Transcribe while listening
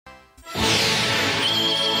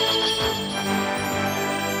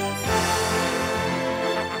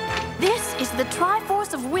the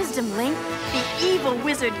Triforce of Wisdom, Link. The evil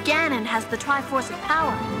wizard Ganon has the Triforce of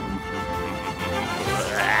Power.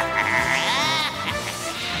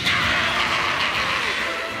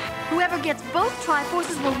 Whoever gets both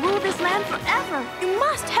Triforces will rule this land forever. You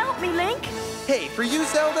must help me, Link. Hey, for you,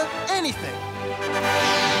 Zelda, anything.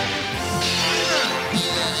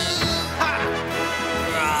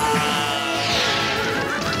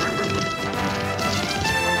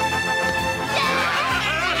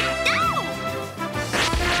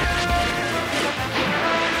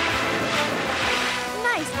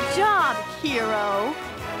 Hero.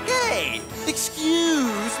 Hey,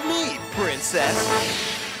 excuse me, princess.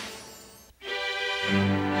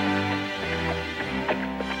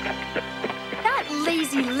 That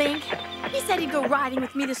lazy Link. He said he'd go riding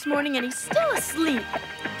with me this morning and he's still asleep.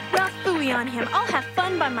 Well, phooey on him. I'll have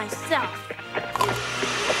fun by myself.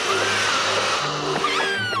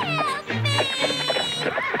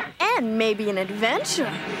 And maybe an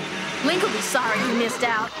adventure. Link will be sorry he missed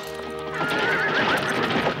out.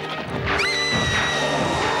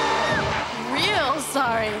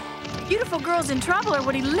 Sorry. Beautiful girls in trouble are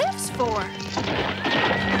what he lives for.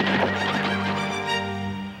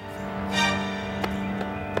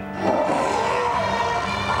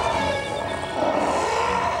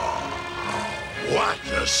 What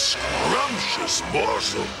a scrumptious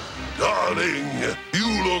morsel. Darling,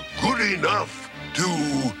 you look good enough to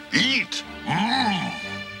eat. Mmm.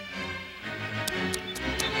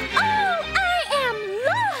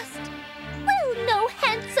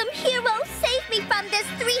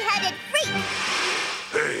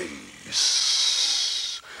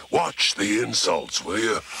 Watch the insults, will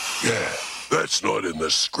you? Yeah, that's not in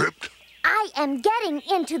the script. I am getting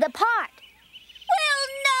into the part. Will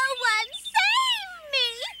no one save me?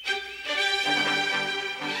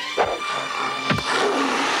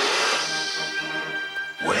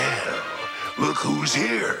 Well, look who's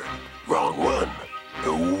here. Wrong one.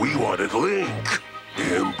 We wanted Link.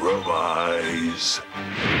 Improvise.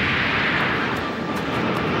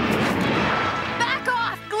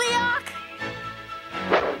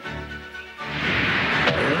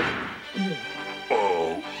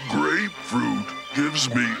 Gives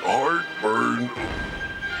me heartburn.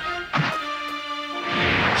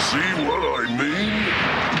 See what I mean?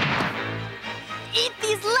 Eat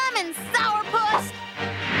these lemons, sourpuss!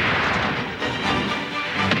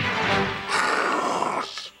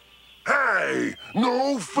 Hey,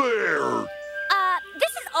 no fair!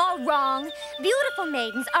 This is all wrong. Beautiful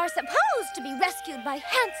maidens are supposed to be rescued by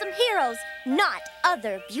handsome heroes, not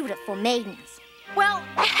other beautiful maidens. Well,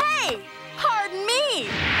 hey! Pardon me!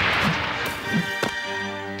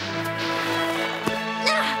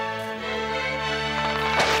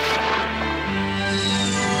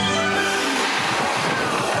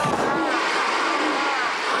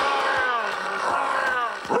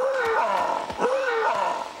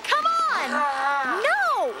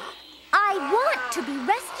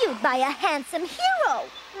 By a handsome hero.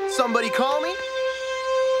 Somebody call me?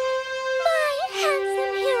 My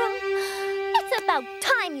handsome hero. It's about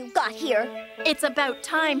time you got here. It's about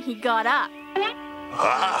time he got up.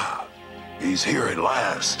 Ah, he's here at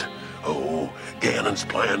last. Oh, Ganon's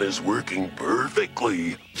plan is working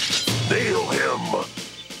perfectly. Nail him.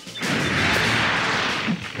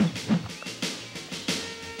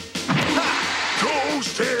 Ha!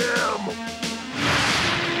 Toast him!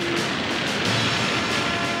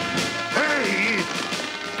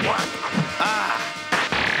 What? Ah!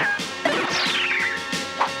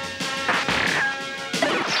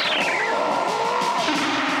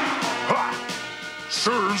 Ha!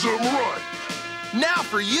 Serves him right. Now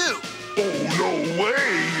for you. Oh, no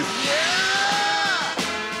way. Yeah!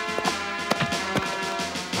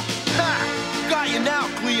 Ha! Got you now,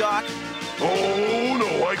 Cleoc. Oh,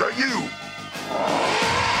 no, I got you.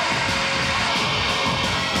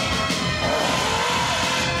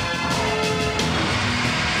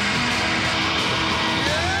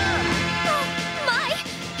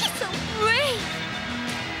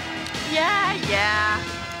 Yeah.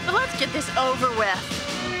 But let's get this over with.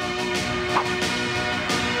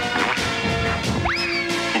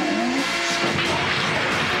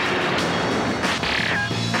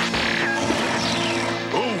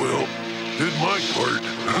 Oh, well, did my part.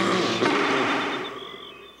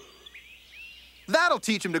 That'll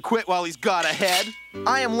teach him to quit while he's got ahead.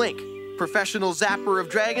 I am Link, professional zapper of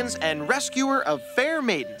dragons and rescuer of fair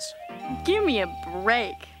maidens. Give me a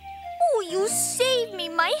break. Oh, you saved me,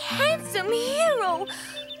 my handsome hero.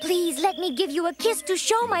 Please let me give you a kiss to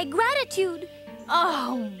show my gratitude.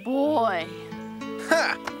 Oh, boy.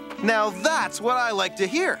 Ha! Now that's what I like to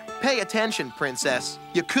hear. Pay attention, princess.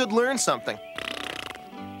 You could learn something.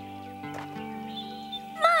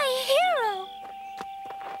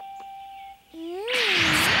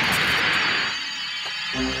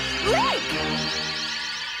 Link!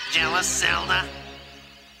 Jealous, Zelda?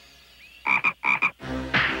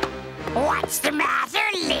 What's the matter,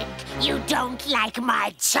 Link? You don't like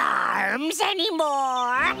my charms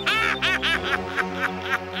anymore?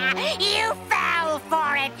 You fell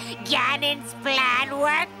for it. Ganon's plan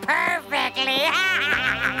worked perfectly.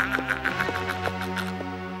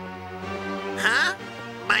 Huh?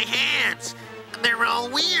 My hands. They're all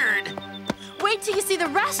weird. Wait till you see the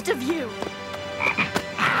rest of you.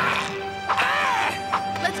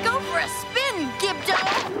 Let's go for a spin, Gibdo.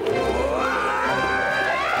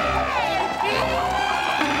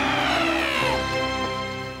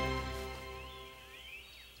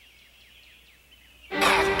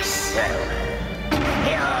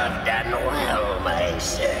 You've done well, my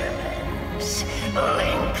servants.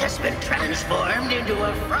 Link has been transformed into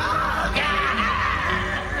a frog.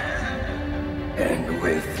 And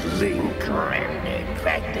with Link rendered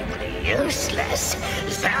practically useless,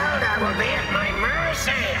 Zelda will be at my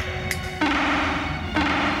mercy.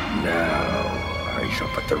 Now, I shall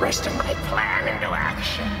put the rest of my plan into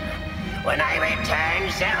action. When I return,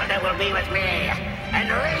 Zelda will be with me, and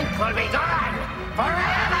Link will be gone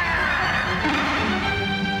forever!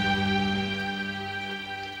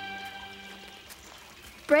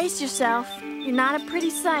 Brace yourself. You're not a pretty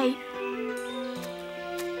sight.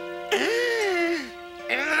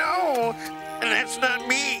 No, that's not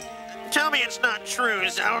me. Tell me it's not true,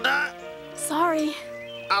 Zelda. Sorry.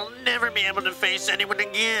 I'll never be able to face anyone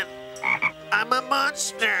again. I'm a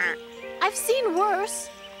monster. I've seen worse.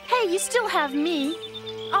 Hey, you still have me.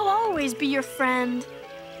 I'll always be your friend.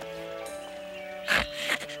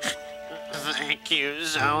 Thank you,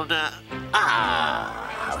 Zelda. Ah,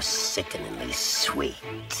 how sickeningly sweet.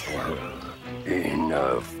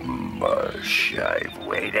 Enough mush. I've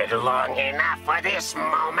waited long enough for this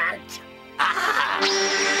moment. Ah!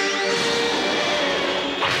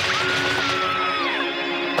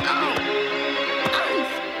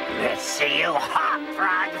 Let's see you hop,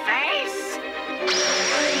 frog face.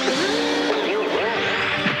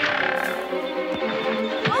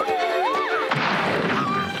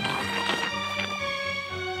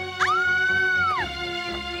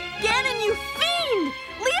 Ganon, you fiend!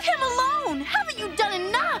 Leave him alone! Haven't you done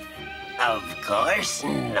enough? Of course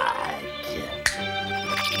not.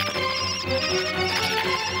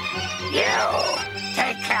 You,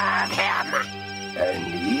 take care of him. And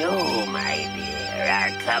you, my dear,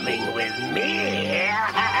 are coming with me.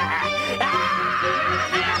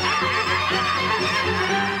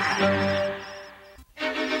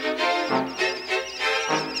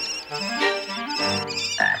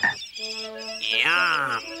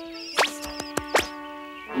 Yum.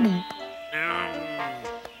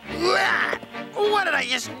 What did I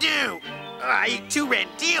just do? I ate 2 red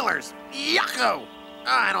dealers. Yucko!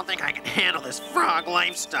 I don't think I can handle this frog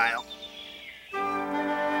lifestyle. Link?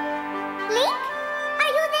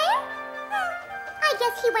 Are you there? I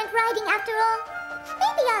guess he went riding after all.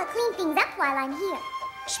 Maybe I'll clean things up while I'm here.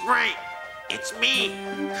 Sprite, it's me.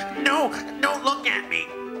 No, don't look at me.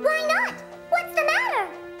 Why not? What's the matter?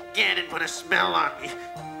 Ganon put a spell on me.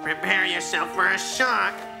 Prepare yourself for a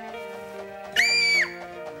shock.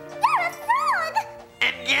 You're a frog!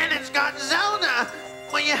 And Ganon's got Zelda.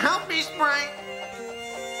 Will you help me, Sprite?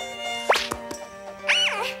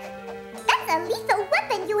 Ah! That's a lethal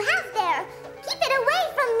weapon you have there. Keep it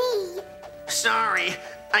away from me. Sorry,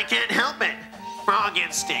 I can't help it. Frog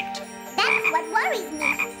instinct. That's what worries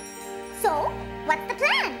me. So, what's the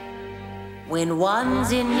plan? When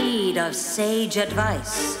one's in need of sage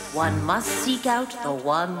advice, one must seek out the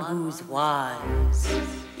one who's wise.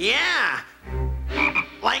 Yeah.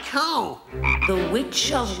 Like who? The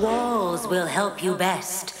Witch of Walls will help you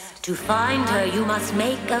best. To find her, you must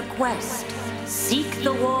make a quest. Seek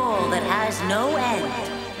the wall that has no end,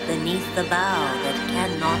 beneath the bough that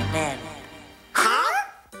cannot bend. Huh?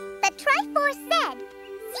 The Triforce said,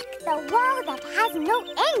 seek the wall that has no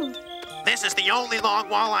end. This is the only long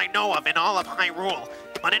wall I know of in all of Hyrule,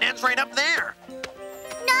 but it ends right up there.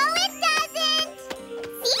 No, it doesn't.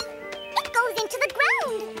 See? It goes into the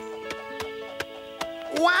ground.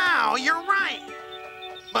 Wow, you're right.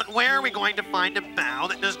 But where are we going to find a bough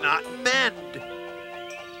that does not bend?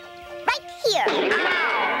 Right here.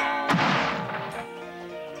 Ow!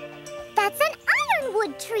 That's an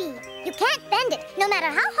ironwood tree. You can't bend it, no matter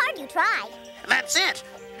how hard you try. That's it.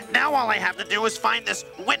 Now all I have to do is find this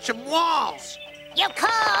Witch of Walls. You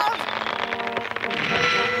called?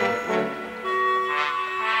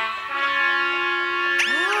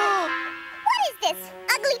 What is this,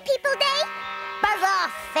 Ugly People Day? Buzz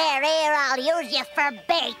off, fair air. I'll use you for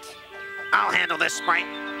bait. I'll handle this, Sprite.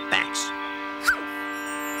 Thanks.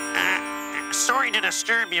 Sorry to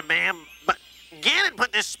disturb you, ma'am, but Ganon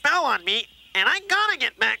put this spell on me, and I gotta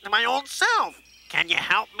get back to my old self. Can you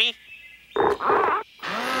help me?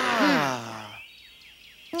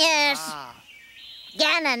 Yes.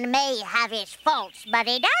 Ganon may have his faults, but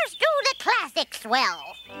he does do the classics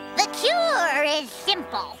well. The cure is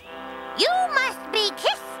simple. You must be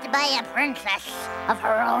kissed by a princess of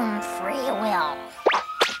her own free will.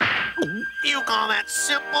 You call that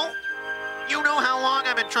simple? You know how long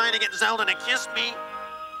I've been trying to get Zelda to kiss me?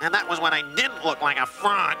 And that was when I didn't look like a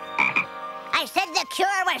frog. I said the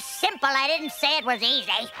cure was simple. I didn't say it was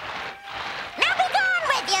easy. Now be gone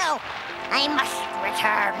with you. I must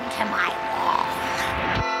return to my wall.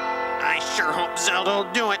 I sure hope Zelda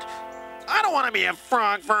will do it. I don't want to be a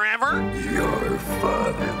frog forever. Your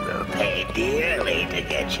father will pay dearly to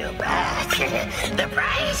get you back. The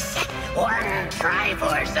price? One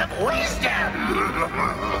Triforce of Wisdom.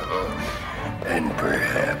 And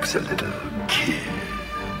perhaps a little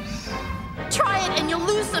kiss. Try it and you'll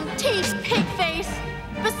lose some teeth, pig face.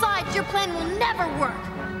 Besides, your plan will never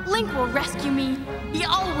work. Link will rescue me. He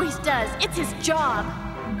always does. It's his job.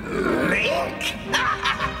 Link?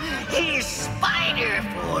 He's spider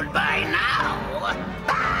food by now.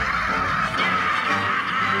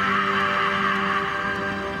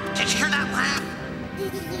 Did you hear that laugh?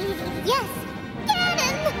 Yes,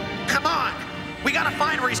 Ganon! Come on. We gotta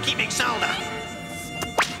find where he's keeping Zelda.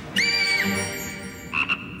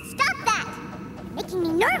 Stop that! You're making me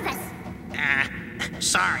nervous.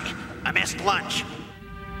 Sorry. I missed lunch.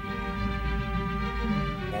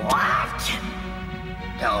 What?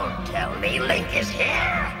 Don't tell me Link is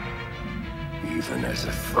here. Even as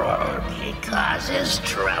a frog, he causes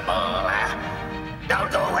trouble.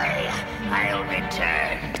 Don't go away. I'll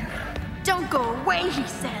return. Don't go away, he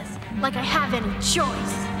says, like I have any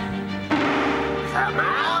choice. Come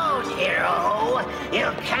out, hero.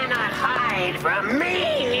 You cannot hide from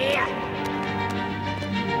me.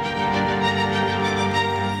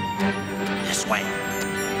 This way.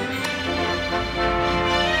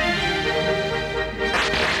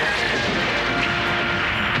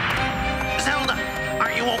 Zelda,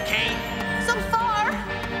 are you okay? So far.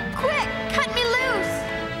 Quick, cut me loose.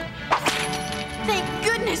 Thank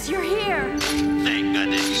goodness you're here. Thank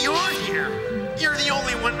goodness you're here. You're the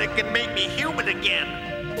only one that can make me human again.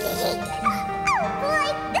 Oh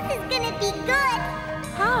boy, this is gonna be good.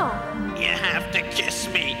 How? You have to kiss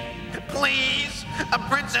me. Please. A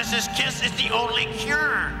princess's kiss is the only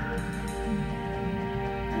cure.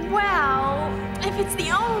 Well, if it's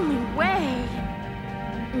the only way,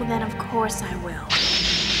 well, then of course I will.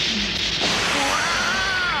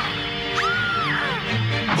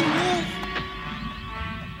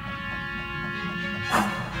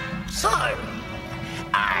 Sorry.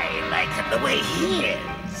 I like him the way he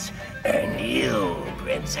is. And you,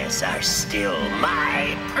 princess, are still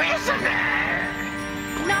my prisoner.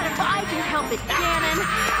 Not if I can help it, Ganon.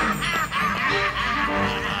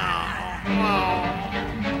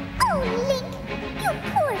 Oh, Link, you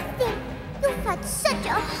poor thing. You've had such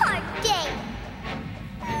a hard day.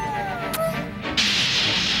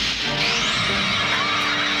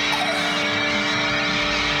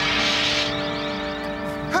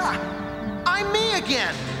 Ha! I'm me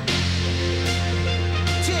again!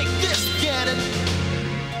 Take this, Ganon!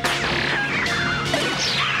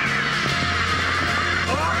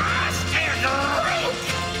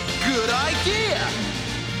 Good idea!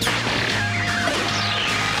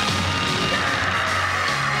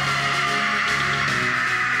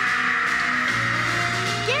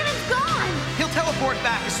 Ganon's gone. He'll teleport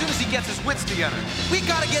back as soon as he gets his wits together. We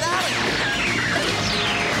gotta get out of here!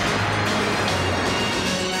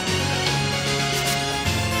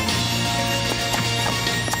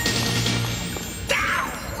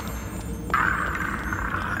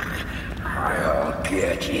 I'll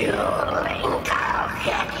get you, Link. I'll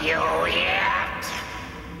get you yet.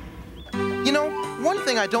 You know, one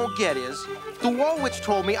thing I don't get is, the Wall Witch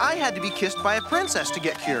told me I had to be kissed by a princess to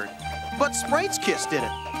get cured. But Sprite's kiss did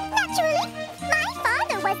it. Naturally, my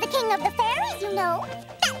father was the king of the fairies, you know.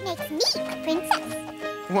 That makes me a princess.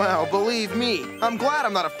 Well, believe me, I'm glad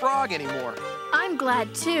I'm not a frog anymore. I'm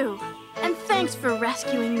glad too. And thanks for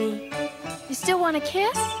rescuing me. You still want a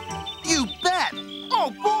kiss? You bet!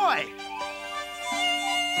 Oh, boy!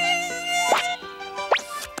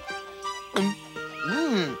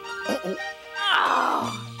 Oh,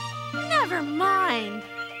 never mind.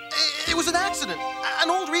 It was an accident, an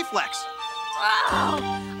old reflex. Oh,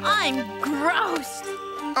 I'm gross.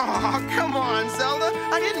 Oh, come on, Zelda.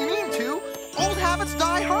 I didn't mean to. Old habits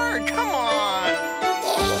die hard. Come on.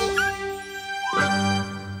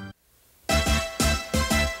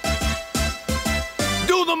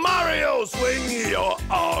 Do the Mario! Swing your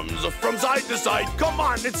arms from side to side. Come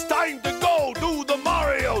on, it's time to go. Do the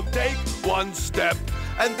Mario. Take one step,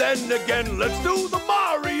 and then again. Let's do the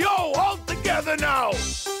Mario all together now.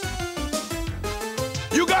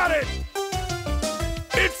 You got it!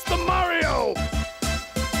 It's the Mario!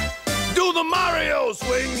 Do the Mario!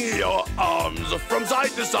 Swing your arms from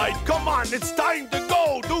side to side. Come on, it's time to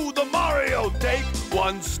go. Do the Mario. Take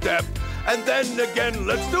one step, and then again.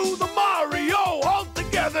 Let's do the Mario all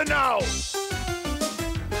together now.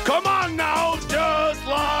 Come on now, just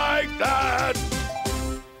like that.